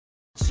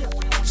Yeah,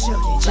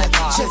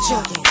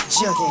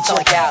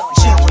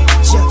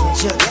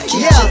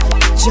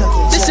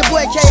 this your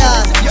boy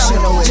Chaos. You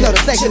know the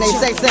Section 8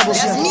 sex symbol.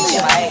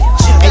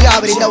 And you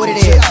already know what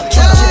it is.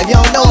 If you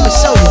don't know, I'ma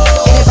show you.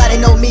 Anybody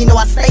know me, know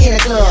I stay in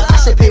the club. I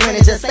should pay rent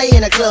and just stay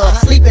in the club.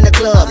 Sleep in the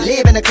club,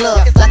 live in the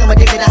club. Like I'm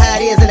addicted to how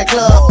it is in the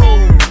club.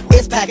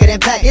 It's packed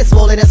and packed, it's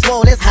swollen and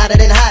swole, it's hotter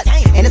than hot.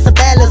 And it's a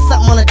bad little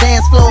something on the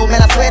dance floor.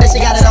 Man, I swear that she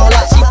got it all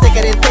up. She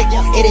thicker than thick,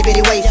 itty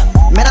bitty waist.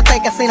 Man, I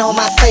think I seen her on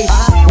my face.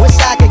 Wish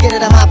I could get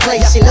it in my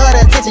place. She love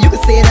the attention, you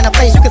can see it in her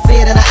face, you can see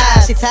it in her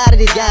eyes. She tired of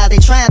these guys, they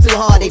trying too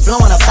hard, they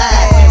blowing her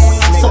vibe.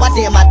 So I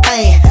did my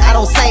thing, I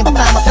don't sing, but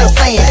find myself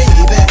saying,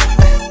 baby,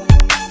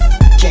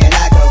 can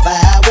I come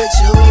vibe with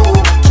you?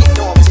 Keep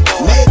going what you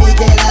doing. Maybe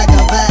can I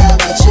come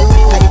vibe with you?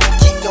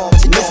 Keep going what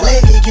you doing. Miss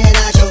Lady, can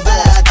I come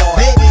vibe?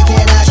 Baby,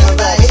 can I come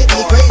vibe? It'd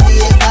be crazy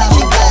if I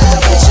come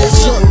vibe with you.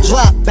 Shook,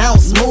 drop,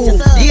 bounce,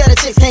 move. The other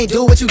chicks can't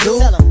do what you do.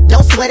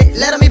 Don't sweat it,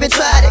 let them even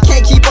try it.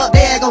 Can't keep up, they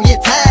ain't gon'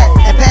 get tired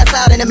and pass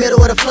out in the middle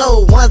of the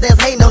flow. Ones that's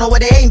hating don't know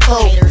what they hating for.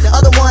 The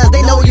other ones,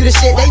 they know you the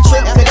shit, they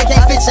trip, cause they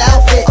can't fit your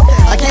outfit.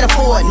 I can't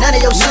afford none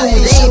of your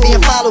shoes, they ain't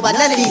being followed by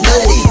none of these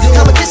dudes.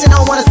 Competition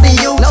don't wanna see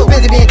you, too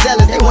busy being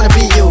jealous, they wanna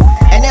be you.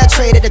 And they'll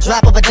trade at the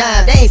drop of a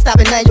dime, they ain't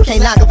stopping nothing, you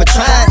can't knock up a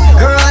trying.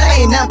 Girl,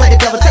 they ain't nothing but the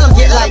devil, tell them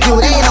get like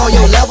you, they ain't on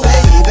your level.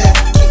 Baby,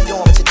 keep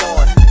doing what you're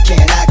doing,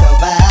 can I come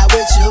vibe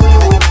with you?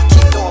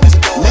 Keep doing what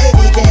you're doing,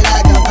 maybe can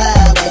I come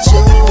vibe with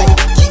you?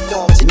 Keep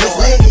doing what you're doing, Miss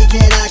Lady,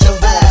 can I come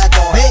vibe?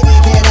 Baby,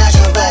 can I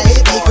come vibe?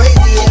 It'd be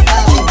crazy if I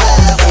come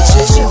vibe with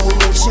you. Keep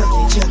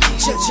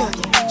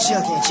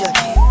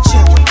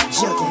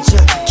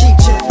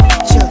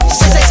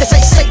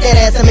shake that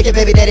ass and make your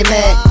baby daddy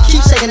mad.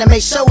 Keep shaking to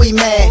make sure we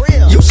mad.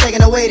 You shaking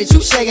the way that you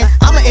shaking,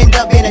 I'ma end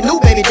up being a new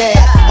baby dad.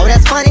 Oh,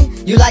 that's funny,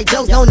 you like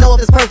jokes, don't know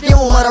if it's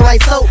perfume or the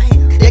right soap.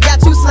 You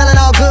got you smelling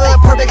all good,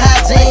 perfect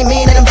hygiene,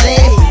 mean in them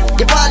jeans.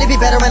 You probably be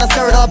better in a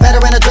skirt or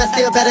better in a dress,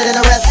 still better than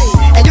the rest.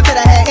 And you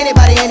could've had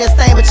anybody in this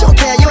thing, but you don't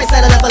care, you ain't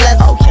settling for less.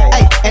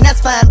 Hey, and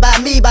that's fine by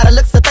me, by the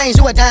looks of things,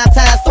 you a dime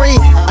times 3.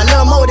 A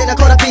little more than a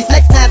quarter piece,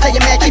 next time tell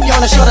your man keep you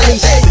on a shorter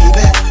leash.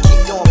 Baby,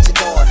 keep doing what you're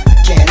doing,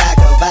 can I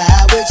come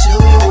vibe with you?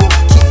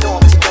 Keep doing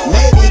what you're doing,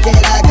 maybe can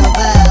I come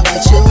vibe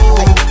with you?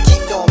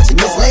 Keep doing what you're doing,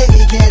 Miss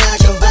Lady, can I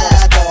come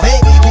vibe?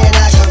 Baby, can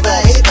I come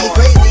vibe? It'd be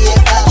crazy if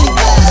I come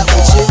vibe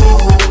with you.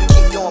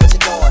 Keep doing what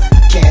you're doing,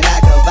 can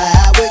I come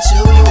vibe with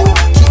you?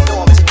 Keep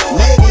doing what you're doing,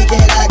 maybe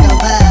can I come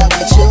vibe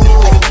with you?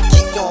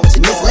 Keep doing what you're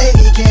doing, Miss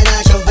Lady, can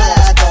I come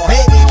vibe?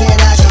 Baby, can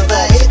I come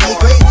vibe? It'd be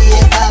crazy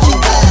if I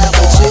come vibe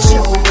with you.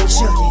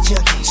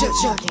 Keep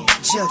chugging.